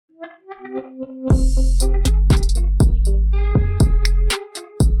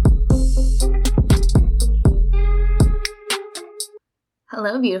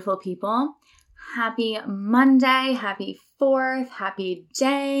beautiful people. Happy Monday, happy 4th, happy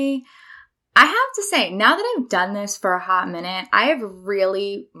day. I have to say, now that I've done this for a hot minute, I have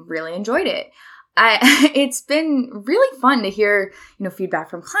really, really enjoyed it. It's been really fun to hear, feedback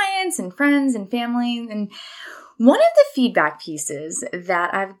from clients and friends and family. And one of the feedback pieces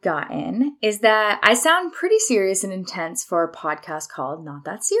that I've gotten is that I sound pretty serious and intense for a podcast called Not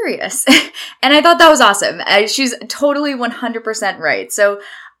That Serious. And I thought that was awesome. She's totally 100% right. So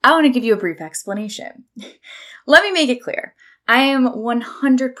I want to give you a brief explanation. Let me make it clear. I am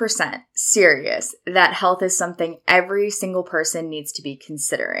 100% serious that health is something every single person needs to be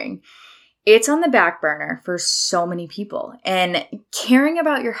considering. It's on the back burner for so many people, and caring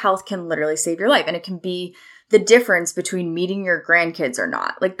about your health can literally save your life, and it can be the difference between meeting your grandkids or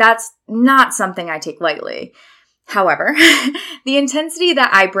not. That's not something I take lightly. However, the intensity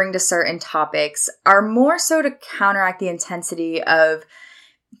that I bring to certain topics are more so to counteract the intensity of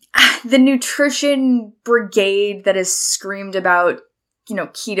the nutrition brigade that is screamed about,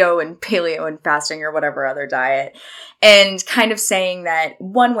 keto and paleo and fasting or whatever other diet, and kind of saying that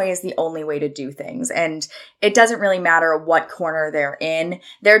one way is the only way to do things. And it doesn't really matter what corner they're in.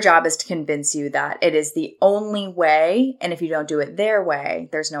 Their job is to convince you that it is the only way. And if you don't do it their way,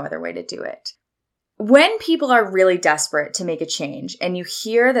 there's no other way to do it. When people are really desperate to make a change and you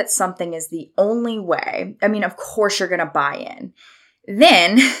hear that something is the only way, of course you're going to buy in.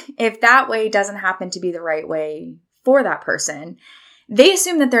 Then, if that way doesn't happen to be the right way for that person, they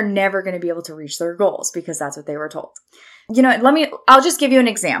assume that they're never going to be able to reach their goals because that's what they were told. I'll just give you an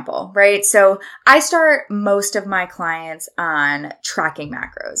example, right? So I start most of my clients on tracking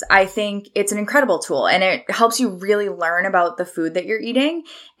macros. I think it's an incredible tool and it helps you really learn about the food that you're eating.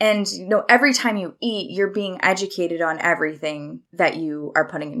 And, every time you eat, you're being educated on everything that you are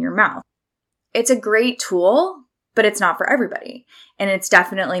putting in your mouth. It's a great tool, but it's not for everybody. And it's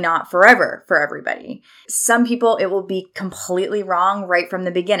definitely not forever for everybody. Some people, it will be completely wrong right from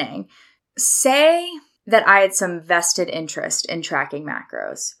the beginning. Say that I had some vested interest in tracking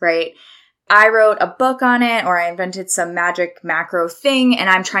macros, right? I wrote a book on it, or I invented some magic macro thing and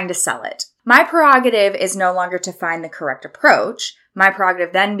I'm trying to sell it. My prerogative is no longer to find the correct approach. My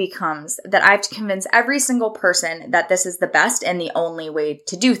prerogative then becomes that I have to convince every single person that this is the best and the only way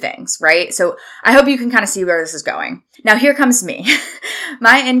to do things, right? So I hope you can kind of see where this is going. Now here comes me.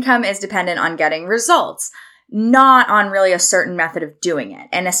 My income is dependent on getting results, not on really a certain method of doing it.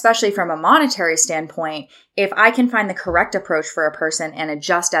 And especially from a monetary standpoint, if I can find the correct approach for a person and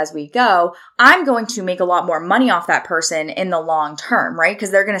adjust as we go, I'm going to make a lot more money off that person in the long term, right?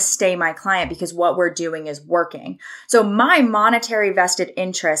 Because they're going to stay my client because what we're doing is working. So my monetary vested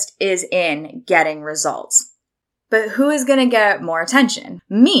interest is in getting results. But who is going to get more attention?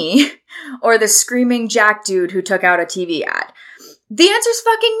 Me or the screaming Jack dude who took out a TV ad? The answer's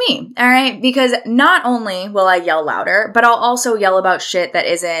fucking me, all right? Because not only will I yell louder, but I'll also yell about shit that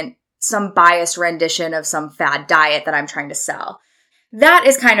isn't some biased rendition of some fad diet that I'm trying to sell. That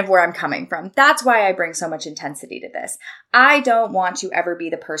is kind of where I'm coming from. That's why I bring so much intensity to this. I don't want to ever be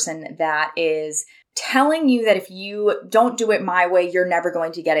the person that is telling you that if you don't do it my way, you're never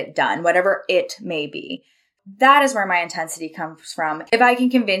going to get it done, whatever it may be. That is where my intensity comes from. If I can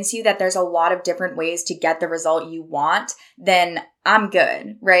convince you that there's a lot of different ways to get the result you want, then I'm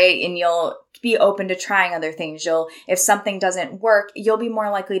good, right? And you'll be open to trying other things. If something doesn't work, you'll be more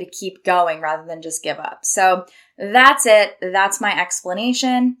likely to keep going rather than just give up. So that's it. That's my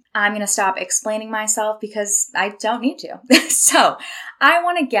explanation. I'm going to stop explaining myself because I don't need to. So I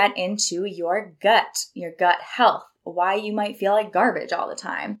want to get into your gut health, why you might feel like garbage all the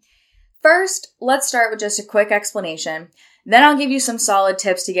time. First, let's start with just a quick explanation. Then I'll give you some solid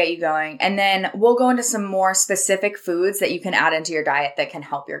tips to get you going. And then we'll go into some more specific foods that you can add into your diet that can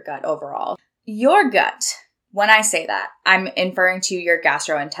help your gut overall. Your gut, when I say that, I'm inferring to your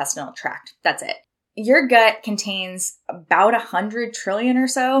gastrointestinal tract. That's it. Your gut contains about 100 trillion or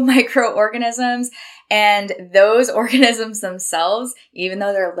so microorganisms. And those organisms themselves, even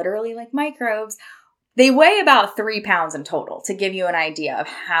though they're literally like microbes, they weigh about 3 pounds in total, to give you an idea of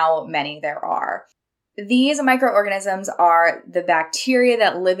how many there are. These microorganisms are the bacteria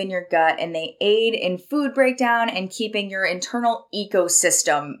that live in your gut, and they aid in food breakdown and keeping your internal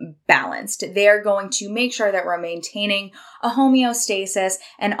ecosystem balanced. They are going to make sure that we're maintaining a homeostasis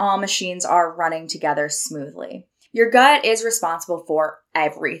and all machines are running together smoothly. Your gut is responsible for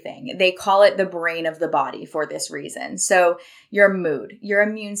everything. They call it the brain of the body for this reason. So your mood, your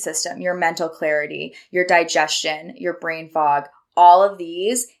immune system, your mental clarity, your digestion, your brain fog, all of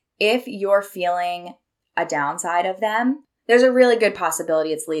these, if you're feeling a downside of them, there's a really good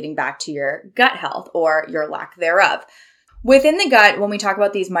possibility it's leading back to your gut health or your lack thereof. Within the gut, when we talk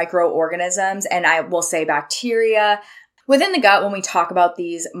about these microorganisms, and I will say bacteria, within the gut, when we talk about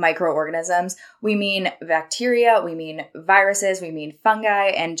these microorganisms, we mean bacteria, we mean viruses, we mean fungi,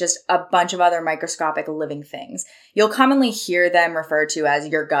 and just a bunch of other microscopic living things. You'll commonly hear them referred to as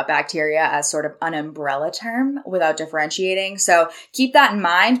your gut bacteria as sort of an umbrella term without differentiating. So keep that in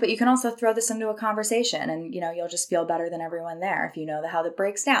mind, but you can also throw this into a conversation and, you'll just feel better than everyone there if you know how that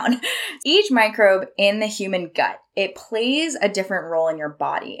breaks down. Each microbe in the human gut, it plays a different role in your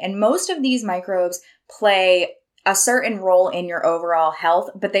body. And most of these microbes play a certain role in your overall health,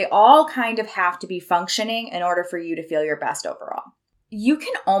 but they all kind of have to be functioning in order for you to feel your best overall. You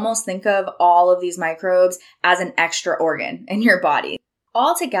can almost think of all of these microbes as an extra organ in your body.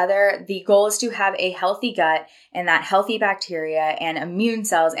 Altogether, the goal is to have a healthy gut and that healthy bacteria and immune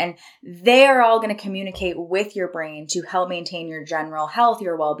cells, and they are all going to communicate with your brain to help maintain your general health,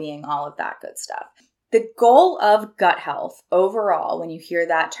 your well-being, all of that good stuff. The goal of gut health overall, when you hear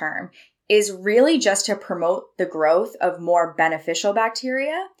that term, is really just to promote the growth of more beneficial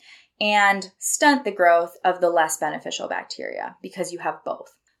bacteria and stunt the growth of the less beneficial bacteria because you have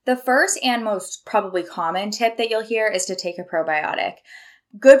both. The first and most probably common tip that you'll hear is to take a probiotic.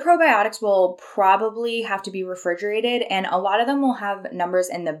 Good probiotics will probably have to be refrigerated, and a lot of them will have numbers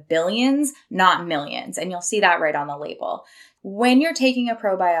in the billions, not millions, and you'll see that right on the label. When you're taking a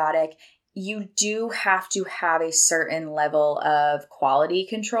probiotic, you do have to have a certain level of quality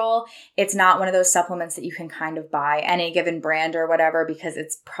control. It's not one of those supplements that you can kind of buy any given brand or whatever because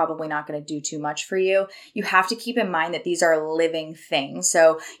it's probably not going to do too much for you. You have to keep in mind that these are living things.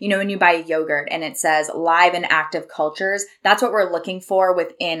 So, when you buy a yogurt and it says live and active cultures, that's what we're looking for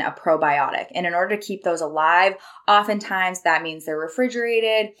within a probiotic. And in order to keep those alive, oftentimes that means they're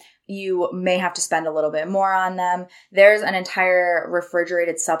refrigerated. You may have to spend a little bit more on them. There's an entire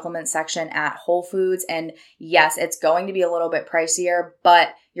refrigerated supplement section at Whole Foods. And yes, it's going to be a little bit pricier,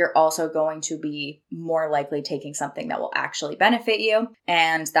 but you're also going to be more likely taking something that will actually benefit you.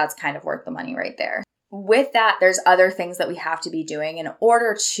 And that's kind of worth the money right there. With that, there's other things that we have to be doing in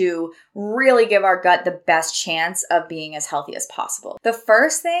order to really give our gut the best chance of being as healthy as possible. The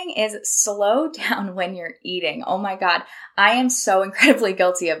first thing is slow down when you're eating. Oh my God, I am so incredibly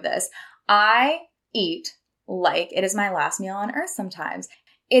guilty of this. I eat like it is my last meal on earth sometimes.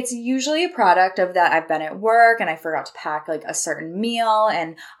 It's usually a product of that I've been at work and I forgot to pack like a certain meal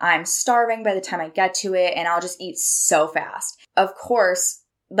and I'm starving by the time I get to it and I'll just eat so fast. Of course,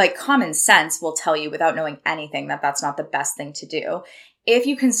 like common sense will tell you without knowing anything that that's not the best thing to do. If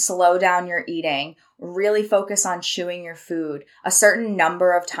you can slow down your eating, really focus on chewing your food, a certain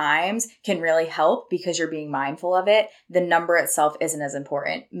number of times can really help because you're being mindful of it. The number itself isn't as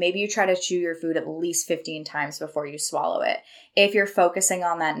important. Maybe you try to chew your food at least 15 times before you swallow it. If you're focusing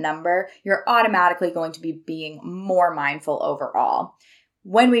on that number, you're automatically going to be being more mindful overall.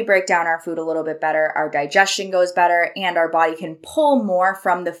 When we break down our food a little bit better, our digestion goes better and our body can pull more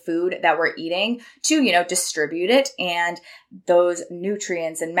from the food that we're eating to, distribute it. And those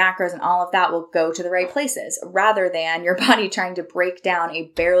nutrients and macros and all of that will go to the right places rather than your body trying to break down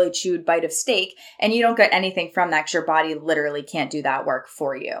a barely chewed bite of steak. And you don't get anything from that because your body literally can't do that work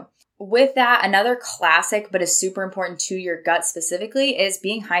for you. With that, another classic, but is super important to your gut specifically is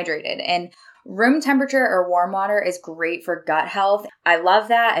being hydrated. And room temperature or warm water is great for gut health. I love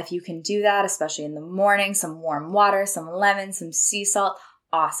that. If you can do that, especially in the morning, some warm water, some lemon, some sea salt,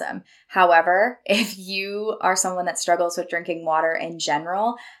 awesome. However, if you are someone that struggles with drinking water in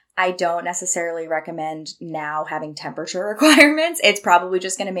general, I don't necessarily recommend now having temperature requirements. It's probably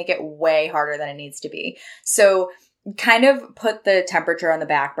just going to make it way harder than it needs to be. So kind of put the temperature on the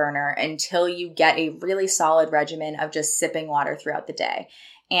back burner until you get a really solid regimen of just sipping water throughout the day.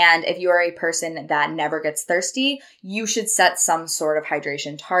 And if you are a person that never gets thirsty, you should set some sort of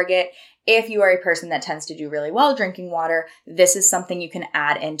hydration target. If you are a person that tends to do really well drinking water, this is something you can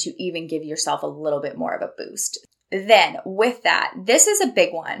add in to even give yourself a little bit more of a boost. Then with that, this is a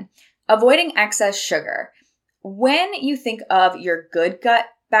big one, avoiding excess sugar. When you think of your good gut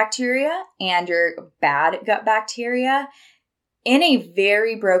bacteria and your bad gut bacteria, in a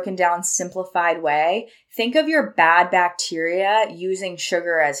very broken down, simplified way, think of your bad bacteria using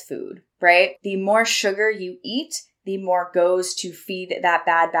sugar as food, right? The more sugar you eat, the more goes to feed that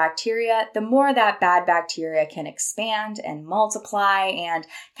bad bacteria, the more that bad bacteria can expand and multiply and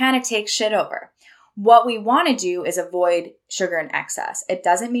kind of take shit over. What we want to do is avoid sugar in excess. It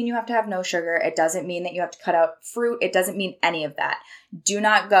doesn't mean you have to have no sugar. It doesn't mean that you have to cut out fruit. It doesn't mean any of that. Do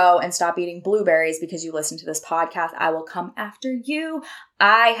not go and stop eating blueberries because you listen to this podcast. I will come after you.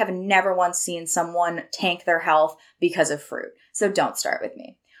 I have never once seen someone tank their health because of fruit. So don't start with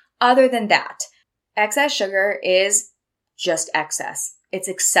me. Other than that, excess sugar is just excess. It's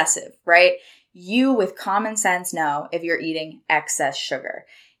excessive, right? You with common sense know if you're eating excess sugar.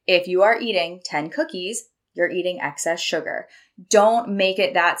 If you are eating 10 cookies, you're eating excess sugar. Don't make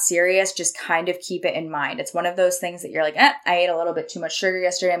it that serious. Just kind of keep it in mind. It's one of those things that you're like, I ate a little bit too much sugar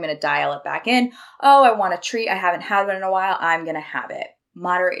yesterday. I'm going to dial it back in. Oh, I want a treat. I haven't had one in a while. I'm going to have it.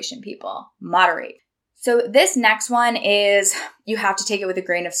 Moderation, people. Moderate. So this next one is you have to take it with a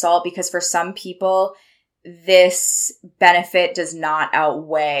grain of salt because for some people, this benefit does not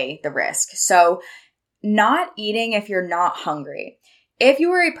outweigh the risk. So not eating if you're not hungry. If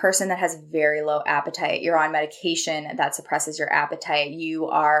you are a person that has very low appetite, you're on medication that suppresses your appetite, you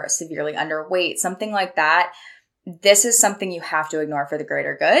are severely underweight, something like that, this is something you have to ignore for the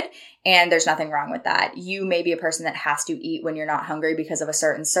greater good. And there's nothing wrong with that. You may be a person that has to eat when you're not hungry because of a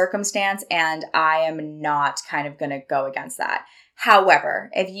certain circumstance. And I am not kind of going to go against that.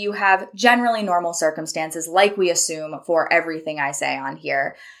 However, if you have generally normal circumstances, like we assume for everything I say on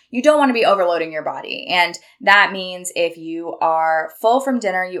here, you don't want to be overloading your body. And that means if you are full from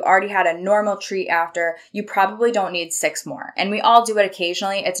dinner, you already had a normal treat after, you probably don't need 6 more. And we all do it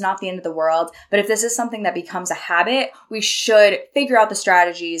occasionally. It's not the end of the world. But if this is something that becomes a habit, we should figure out the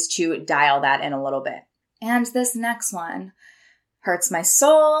strategies to dial that in a little bit. And this next one hurts my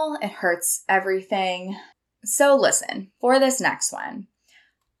soul. It hurts everything. So listen, for this next one,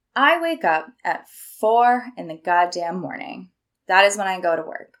 I wake up at 4 in the goddamn morning. That is when I go to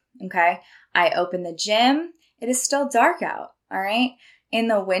work, okay? I open the gym. It is still dark out, all right? In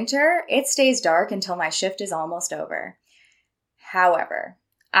the winter, it stays dark until my shift is almost over. However,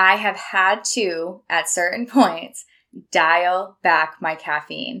 I have had to, at certain points, dial back my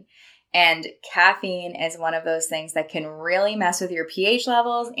caffeine. And caffeine is one of those things that can really mess with your pH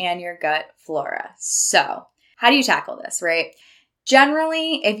levels and your gut flora. So how do you tackle this, right?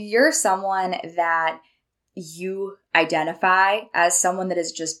 Generally, if you're someone that you identify as someone that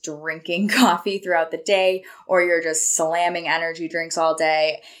is just drinking coffee throughout the day, or you're just slamming energy drinks all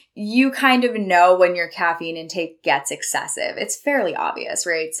day, you kind of know when your caffeine intake gets excessive. It's fairly obvious,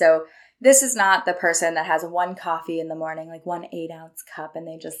 right? So this is not the person that has 1 coffee in the morning, like 1 8-ounce cup,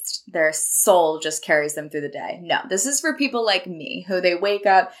 and their soul just carries them through the day. No, this is for people like me who they wake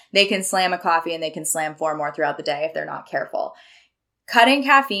up, they can slam a coffee and they can slam 4 more throughout the day if they're not careful. Cutting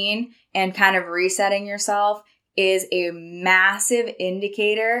caffeine and kind of resetting yourself is a massive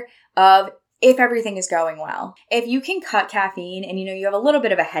indicator of if everything is going well. If you can cut caffeine and you have a little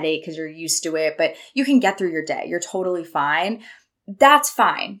bit of a headache because you're used to it, but you can get through your day, you're totally fine. That's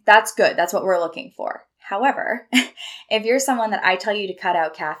fine. That's good. That's what we're looking for. However, if you're someone that I tell you to cut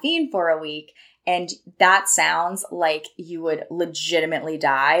out caffeine for a week and that sounds like you would legitimately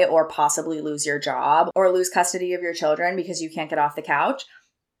die or possibly lose your job or lose custody of your children because you can't get off the couch,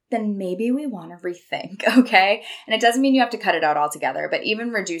 then maybe we want to rethink, okay? And it doesn't mean you have to cut it out altogether, but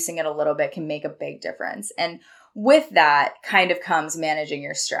even reducing it a little bit can make a big difference. And with that kind of comes managing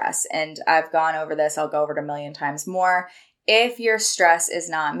your stress. And I've gone over this. I'll go over it a million times more. If your stress is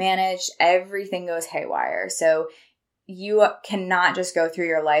not managed, everything goes haywire. So you cannot just go through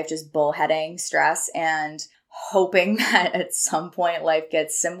your life just bullheading stress and hoping that at some point life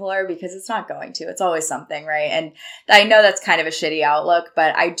gets simpler, because it's not going to. It's always something, right? And I know that's kind of a shitty outlook,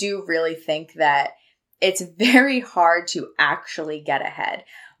 but I do really think that it's very hard to actually get ahead.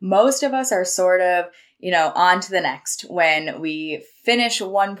 Most of us are sort of, on to the next. When we finish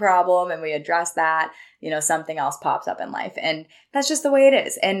one problem and we address that, something else pops up in life. And that's just the way it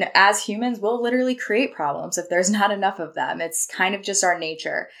is. And as humans, we'll literally create problems if there's not enough of them. It's kind of just our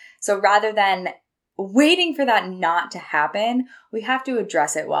nature. So rather than waiting for that not to happen, we have to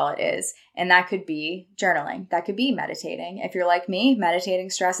address it while it is. And that could be journaling. That could be meditating. If you're like me, meditating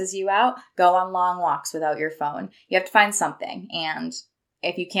stresses you out, go on long walks without your phone. You have to find something. And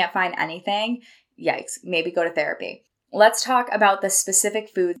if you can't find anything, yikes, maybe go to therapy. Let's talk about the specific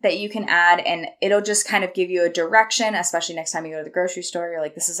food that you can add, and it'll just kind of give you a direction, especially next time you go to the grocery store. You're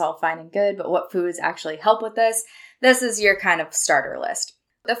like, this is all fine and good, but what foods actually help with this? This is your kind of starter list.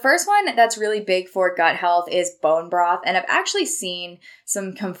 The first one that's really big for gut health is bone broth. And I've actually seen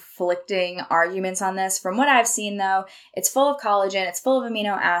some conflicting arguments on this. From what I've seen though, it's full of collagen, it's full of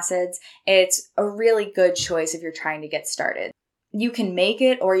amino acids. It's a really good choice if you're trying to get started. You can make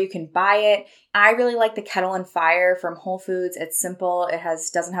it or you can buy it. I really like the Kettle and Fire from Whole Foods. It's simple. It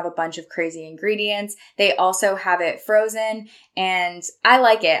doesn't have a bunch of crazy ingredients. They also have it frozen and I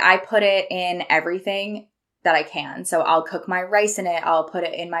like it. I put it in everything that I can. So I'll cook my rice in it. I'll put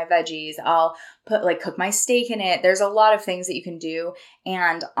it in my veggies. I'll cook my steak in it. There's a lot of things that you can do.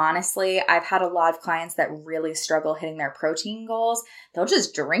 And honestly, I've had a lot of clients that really struggle hitting their protein goals. They'll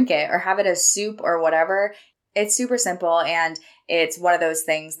just drink it or have it as soup or whatever. It's super simple, and it's one of those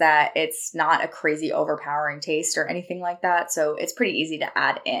things that it's not a crazy overpowering taste or anything like that. So it's pretty easy to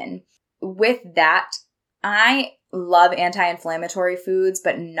add in. With that, I love anti-inflammatory foods,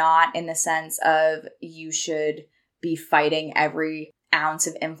 but not in the sense of you should be fighting every ounce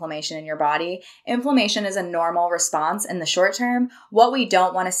of inflammation in your body. Inflammation is a normal response in the short term. What we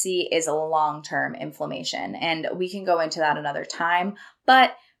don't want to see is long-term inflammation, and we can go into that another time.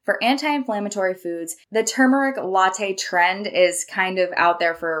 But for anti-inflammatory foods, the turmeric latte trend is kind of out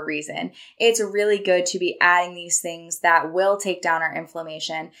there for a reason. It's really good to be adding these things that will take down our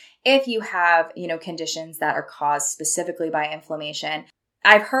inflammation if you have, conditions that are caused specifically by inflammation.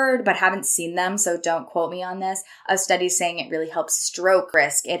 I've heard, but haven't seen them, so don't quote me on this, of studies saying it really helps stroke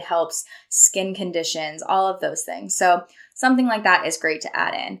risk, it helps skin conditions, all of those things. So something like that is great to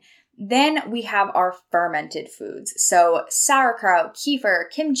add in. Then we have our fermented foods. So sauerkraut,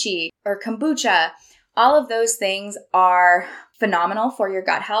 kefir, kimchi, or kombucha, all of those things are phenomenal for your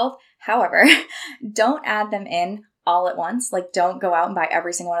gut health. However, don't add them in all at once. Like, don't go out and buy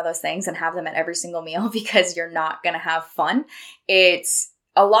every single one of those things and have them at every single meal, because you're not going to have fun. It's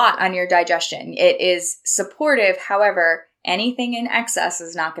a lot on your digestion. It is supportive. However, anything in excess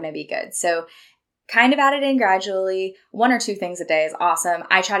is not going to be good. So kind of add it in gradually. 1 or 2 things a day is awesome.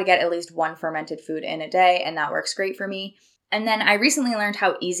 I try to get at least 1 fermented food in a day, and that works great for me. And then I recently learned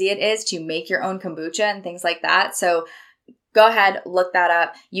how easy it is to make your own kombucha and things like that. So go ahead, look that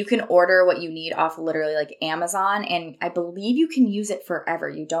up. You can order what you need off literally like Amazon, and I believe you can use it forever.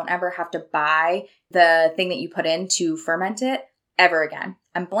 You don't ever have to buy the thing that you put in to ferment it ever again.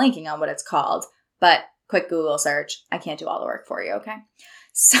 I'm blanking on what it's called, but quick Google search. I can't do all the work for you, okay?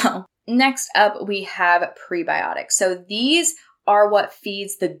 So next up, we have prebiotics. So these are what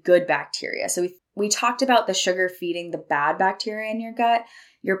feeds the good bacteria. So we talked about the sugar feeding the bad bacteria in your gut.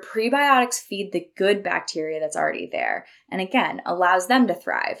 Your prebiotics feed the good bacteria that's already there, and again, allows them to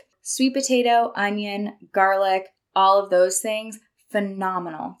thrive. Sweet potato, onion, garlic, all of those things,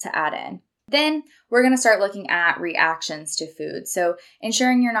 phenomenal to add in. Then we're going to start looking at reactions to food. So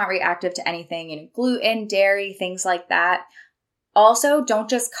ensuring you're not reactive to anything, gluten, dairy, things like that. Also, don't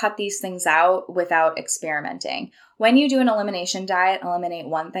just cut these things out without experimenting. When you do an elimination diet, eliminate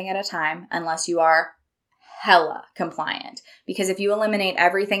one thing at a time, unless you are hella compliant. Because if you eliminate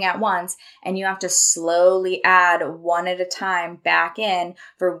everything at once and you have to slowly add one at a time back in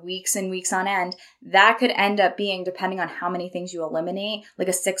for weeks and weeks on end, that could end up being, depending on how many things you eliminate, like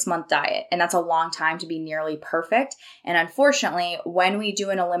a 6-month diet. And that's a long time to be nearly perfect. And unfortunately, when we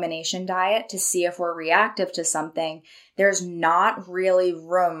do an elimination diet to see if we're reactive to something, there's not really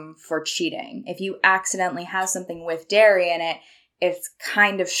room for cheating. If you accidentally have something with dairy in it, it's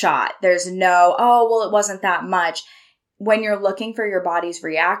kind of shot. There's no, it wasn't that much. When you're looking for your body's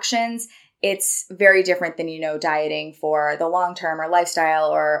reactions, it's very different than, dieting for the long term or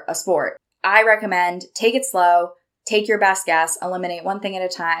lifestyle or a sport. I recommend take it slow, take your best guess, eliminate one thing at a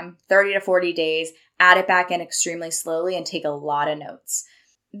time, 30 to 40 days, add it back in extremely slowly, and take a lot of notes.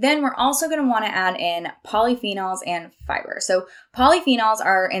 Then we're also going to want to add in polyphenols and fiber. So polyphenols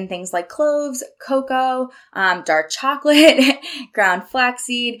are in things like cloves, cocoa, dark chocolate, ground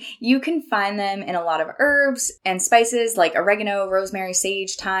flaxseed. You can find them in a lot of herbs and spices like oregano, rosemary,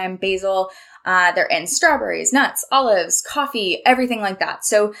 sage, thyme, basil. They're in strawberries, nuts, olives, coffee, everything like that.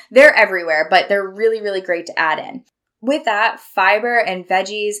 So they're everywhere, but they're really, really great to add in. With that, fiber and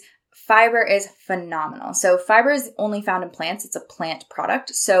veggies. Fiber is phenomenal. So fiber is only found in plants. It's a plant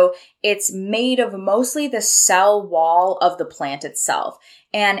product. So it's made of mostly the cell wall of the plant itself.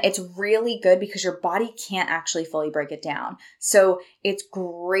 And it's really good because your body can't actually fully break it down. So it's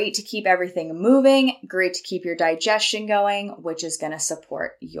great to keep everything moving, great to keep your digestion going, which is going to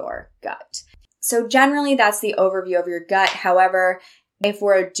support your gut. So generally, that's the overview of your gut. However, if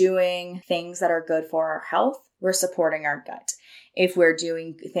we're doing things that are good for our health, we're supporting our gut. If we're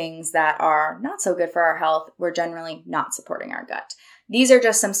doing things that are not so good for our health, we're generally not supporting our gut. These are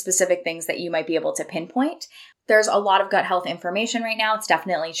just some specific things that you might be able to pinpoint. There's a lot of gut health information right now. It's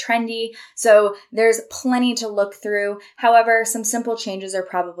definitely trendy. So there's plenty to look through. However, some simple changes are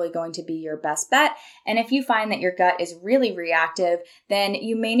probably going to be your best bet. And if you find that your gut is really reactive, then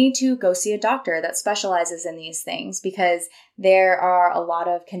you may need to go see a doctor that specializes in these things, because there are a lot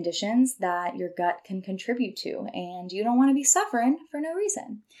of conditions that your gut can contribute to, and you don't want to be suffering for no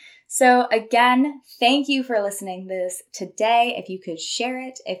reason. So again, thank you for listening to this today. If you could share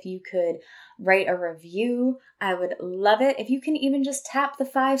it, if you could write a review, I would love it. If you can even just tap the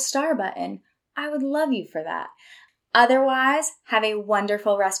 5-star button, I would love you for that. Otherwise, have a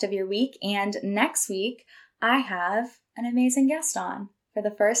wonderful rest of your week. And next week, I have an amazing guest on. for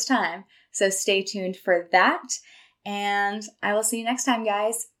the first time. So stay tuned for that. And I will see you next time,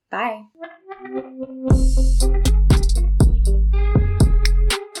 guys. Bye.